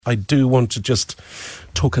I do want to just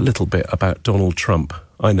talk a little bit about Donald Trump.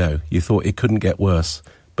 I know, you thought it couldn't get worse,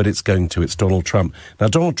 but it's going to. It's Donald Trump. Now,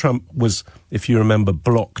 Donald Trump was, if you remember,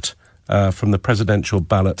 blocked from the presidential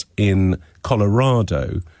ballot in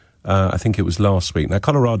Colorado. I think it was last week. Now,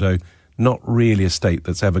 Colorado, not really a state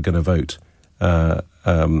that's ever going to vote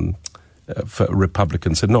for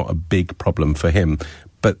Republicans, so not a big problem for him.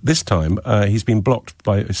 But this time, he's been blocked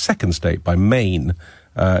by a second state, by Maine,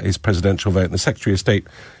 his presidential vote. And the Secretary of State,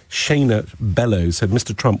 Shayna Bellows, said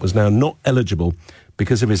Mr. Trump was now not eligible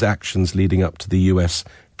because of his actions leading up to the US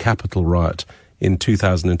Capitol riot in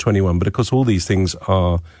 2021. But of course, all these things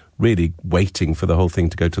are really waiting for the whole thing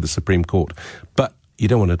to go to the Supreme Court. But you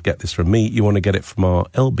don't want to get this from me. You want to get it from our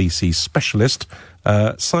LBC specialist,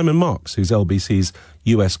 Simon Marks, who's LBC's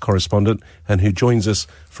US correspondent and who joins us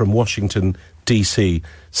from Washington, D.C.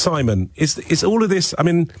 Simon, is all of this, I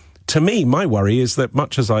mean, to me, my worry is that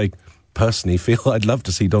much as I personally feel I'd love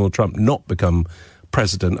to see Donald Trump not become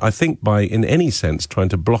president, I think by, in any sense, trying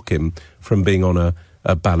to block him from being on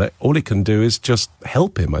a ballot, all it can do is just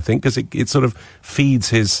help him, I think, because it sort of feeds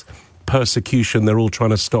his persecution, they're all trying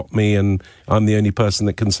to stop me and I'm the only person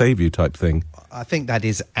that can save you type thing. I think that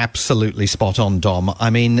is absolutely spot on, Dom. I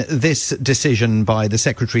mean, this decision by the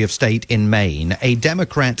Secretary of State in Maine, a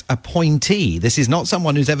Democrat appointee, this is not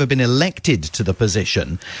someone who's ever been elected to the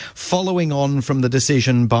position, following on from the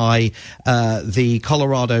decision by the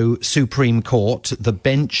Colorado Supreme Court, the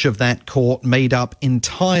bench of that court made up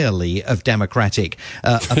entirely of Democratic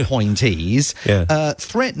appointees,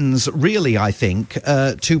 threatens really, I think,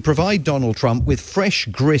 to provide Donald Trump with fresh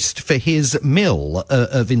grist for his mill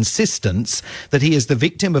of insistence that he is the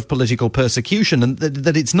victim of political persecution and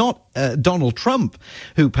that it's not Donald Trump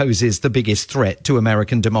who poses the biggest threat to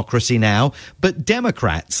American democracy now, but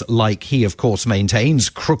Democrats, like he, of course, maintains,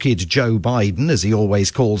 crooked Joe Biden, as he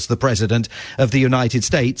always calls the President of the United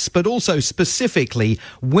States, but also specifically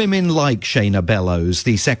women like Shayna Bellows,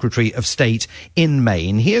 the Secretary of State in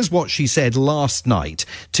Maine. Here's what she said last night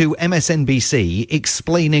to MSNBC,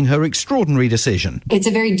 explaining her extraordinary decision. It's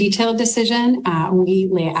a very detailed decision. We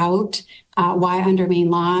lay out why under Maine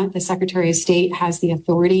law, the Secretary of State has the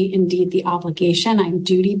authority, indeed the obligation, I'm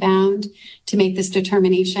duty bound to make this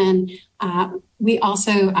determination. I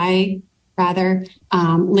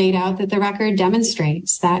laid out that the record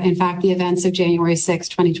demonstrates that, in fact, the events of January 6,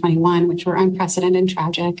 2021, which were unprecedented and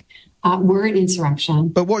tragic, were an insurrection.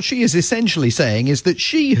 But what she is essentially saying is that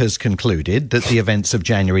she has concluded that the events of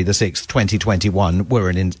January the 6th, 2021 were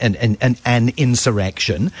an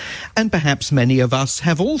insurrection. And perhaps many of us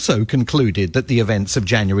have also concluded that the events of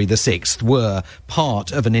January the 6th were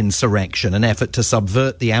part of an insurrection, an effort to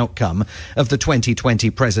subvert the outcome of the 2020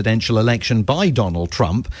 presidential election by Donald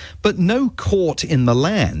Trump. But no court in the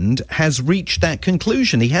land has reached that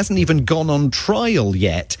conclusion. He hasn't even gone on trial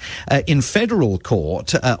yet in federal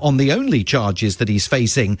court on the only charges that he's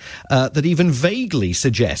facing that even vaguely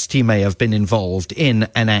suggest he may have been involved in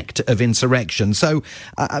an act of insurrection. So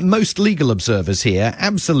most legal observers here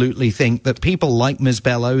absolutely think that people like Ms.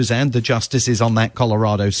 Bellows and the justices on that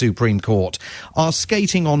Colorado Supreme Court are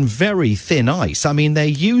skating on very thin ice. I mean, they're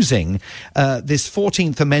using this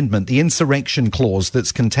 14th Amendment, the insurrection clause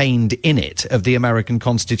that's contained in it of the American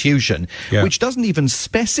Constitution, which doesn't even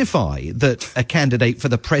specify that a candidate for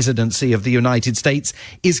the presidency of the United States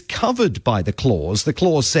is covered by the clause. The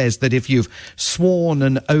clause says that if you've sworn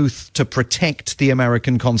an oath to protect the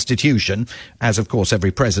American Constitution, as of course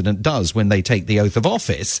every president does when they take the oath of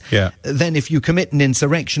office, then if you commit an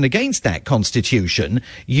insurrection against that Constitution,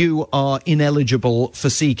 you are ineligible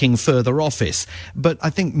for seeking further office. But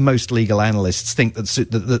I think most legal analysts think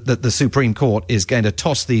that the Supreme Court is going to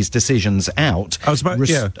toss these decisions out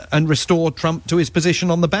and restore Trump to his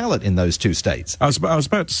position on the ballot in those two states. I was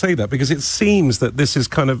about to say that because it seems that this is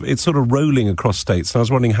kind of, it's sort of rolling across states. And I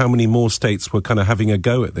was wondering how many more states were kind of having a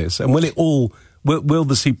go at this. And will it all, will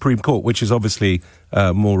the Supreme Court, which is obviously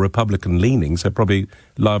more Republican leaning, so probably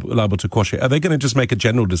liable to quash it, are they going to just make a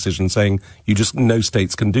general decision saying no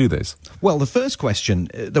states can do this? Well, the first question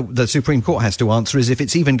the Supreme Court has to answer is if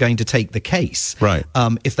it's even going to take the case. Right.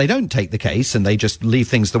 If they don't take the case and they just leave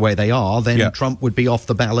things the way they are, then Trump would be off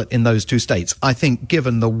the ballot in those two states. I think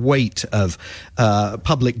given the weight of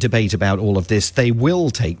public debate about all of this, they will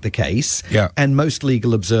take the case. And most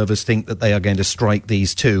legal observers think that they are going to strike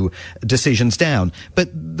these two decisions down. But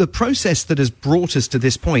the process that has brought us to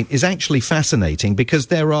this point is actually fascinating because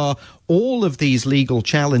there are all of these legal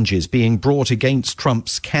challenges being brought against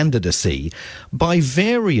Trump's candidacy by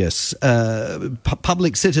various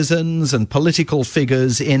public citizens and political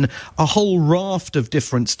figures in a whole raft of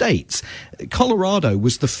different states. Colorado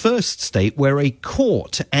was the first state where a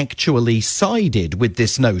court actually sided with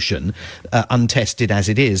this notion, untested as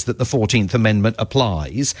it is, that the 14th Amendment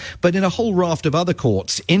applies. But in a whole raft of other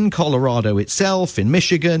courts, in Colorado itself, in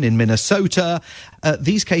Michigan, in Minnesota,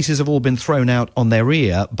 these cases have all been thrown out on their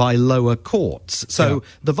ear by lower courts. So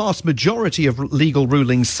the vast majority of legal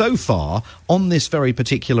rulings so far on this very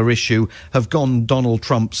particular issue have gone Donald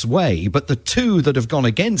Trump's way. But the two that have gone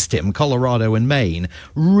against him, Colorado and Maine,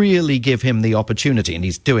 really give him the opportunity, and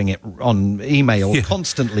he's doing it on email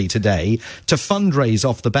constantly today, to fundraise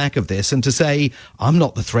off the back of this and to say, I'm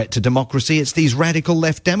not the threat to democracy, it's these radical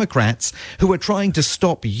left Democrats who are trying to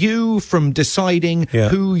stop you from deciding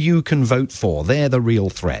who you can vote for. They're the real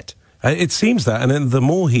threat. It seems that, and then the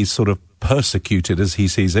more he's sort of persecuted, as he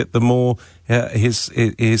sees it, the more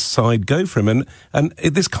his side go for him. And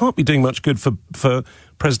this can't be doing much good for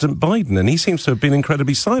President Biden, and he seems to have been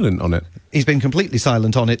incredibly silent on it. He's been completely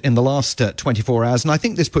silent on it in the last 24 hours, and I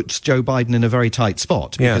think this puts Joe Biden in a very tight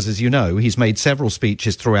spot, because, as you know, he's made several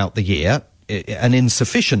speeches throughout the year, an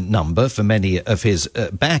insufficient number for many of his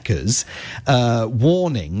backers,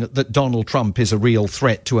 warning that Donald Trump is a real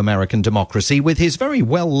threat to American democracy, with his very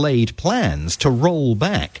well-laid plans to roll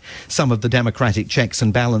back some of the democratic checks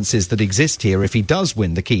and balances that exist here if he does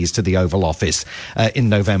win the keys to the Oval Office in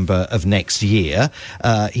November of next year.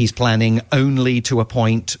 He's planning only to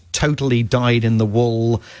appoint totally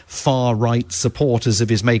dyed-in-the-wool far-right supporters of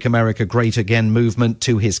his Make America Great Again movement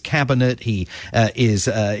to his cabinet. He is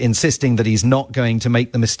insisting that he's not going to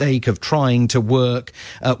make the mistake of trying to work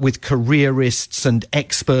with careerists and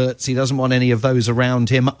experts. He doesn't want any of those around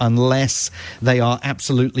him unless they are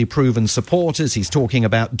absolutely proven supporters. He's talking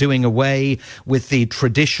about doing away with the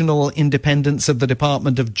traditional independence of the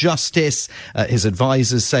Department of Justice. His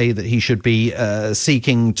advisors say that he should be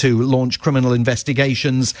seeking to launch criminal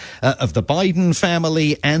investigations of the Biden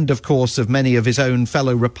family and, of course, of many of his own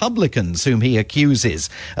fellow Republicans whom he accuses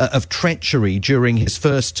of treachery during his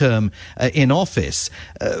first term in office.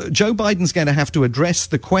 Joe Biden's going to have to address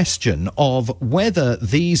the question of whether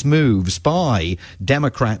these moves by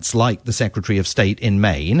Democrats like the Secretary of State in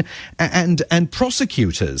Maine and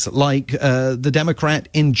prosecutors like the Democrat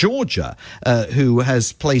in Georgia who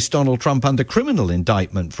has placed Donald Trump under criminal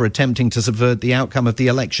indictment for attempting to subvert the outcome of the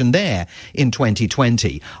election there in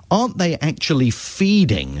 2020. Aren't they actually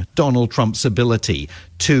feeding Donald Trump's ability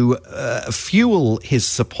to fuel his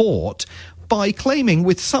support by claiming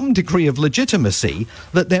with some degree of legitimacy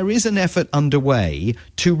that there is an effort underway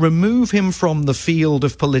to remove him from the field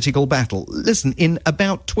of political battle? Listen, in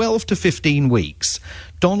about 12 to 15 weeks,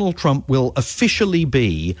 Donald Trump will officially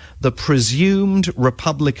be the presumed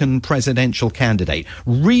Republican presidential candidate.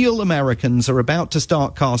 Real Americans are about to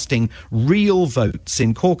start casting real votes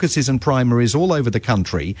in caucuses and primaries all over the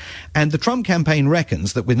country, and the Trump campaign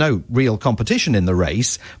reckons that with no real competition in the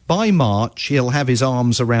race, by March he'll have his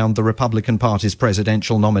arms around the Republican Party's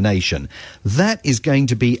presidential nomination. That is going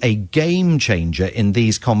to be a game changer in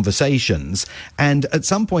these conversations, and at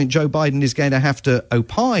some point Joe Biden is going to have to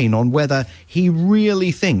opine on whether he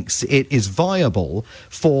really thinks it is viable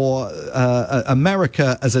for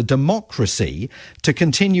America as a democracy to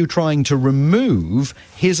continue trying to remove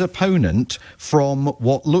his opponent from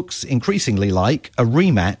what looks increasingly like a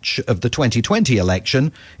rematch of the 2020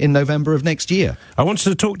 election in November of next year. I wanted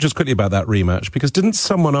to talk just quickly about that rematch, because didn't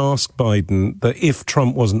someone ask Biden that if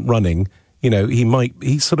Trump wasn't running,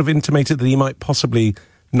 he sort of intimated that he might possibly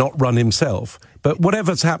not run himself. But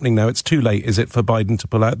whatever's happening now, it's too late, is it, for Biden to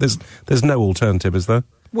pull out? There's no alternative, is there?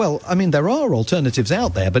 Well, I mean, there are alternatives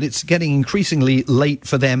out there, but it's getting increasingly late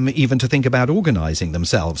for them even to think about organising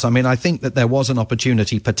themselves. I mean, I think that there was an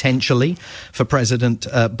opportunity potentially for President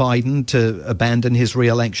Biden to abandon his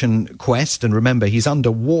re-election quest. And remember, he's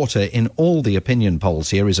underwater in all the opinion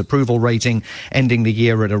polls here. His approval rating ending the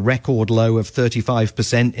year at a record low of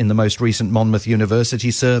 35% in the most recent Monmouth University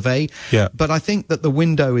survey. Yeah. But I think that the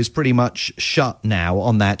window is pretty much shut now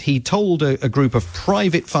on that. He told a group of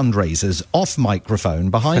private fundraisers off microphone,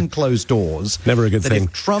 behind closed doors, never a good thing.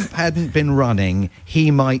 If Trump hadn't been running,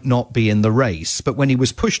 he might not be in the race. But when he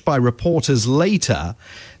was pushed by reporters later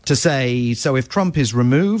to say, so if Trump is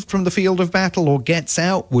removed from the field of battle or gets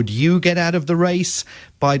out, would you get out of the race?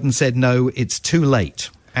 Biden said, no, it's too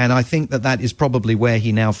late. And I think that is probably where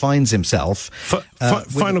he now finds himself,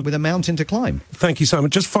 with a mountain to climb. Thank you,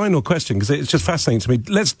 Simon. Just final question, because it's just fascinating to me.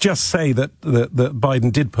 Let's just say that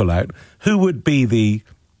Biden did pull out. Who would be the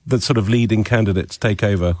sort of leading candidate to take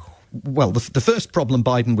over? well, the first problem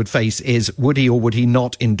Biden would face is, would he or would he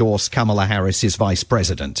not endorse Kamala Harris as vice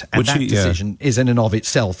president? And that decision is in and of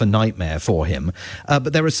itself a nightmare for him.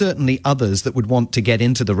 But there are certainly others that would want to get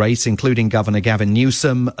into the race, including Governor Gavin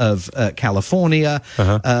Newsom of California,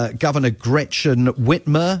 Governor Gretchen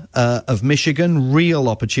Whitmer of Michigan. Real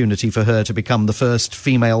opportunity for her to become the first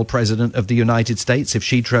female president of the United States if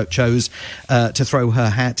she chose to throw her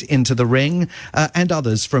hat into the ring, and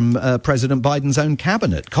others from President Biden's own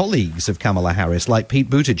cabinet, colleagues of Kamala Harris, like Pete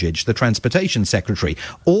Buttigieg, the transportation secretary.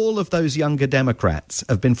 All of those younger Democrats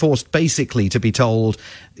have been forced basically to be told,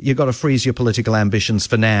 you've got to freeze your political ambitions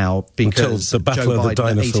for now, because the battle Joe of the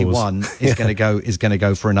Biden at 81 is going to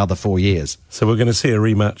go for another 4 years. So we're going to see a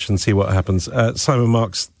rematch and see what happens. Simon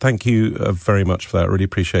Marks, thank you very much for that. I really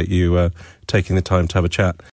appreciate you taking the time to have a chat.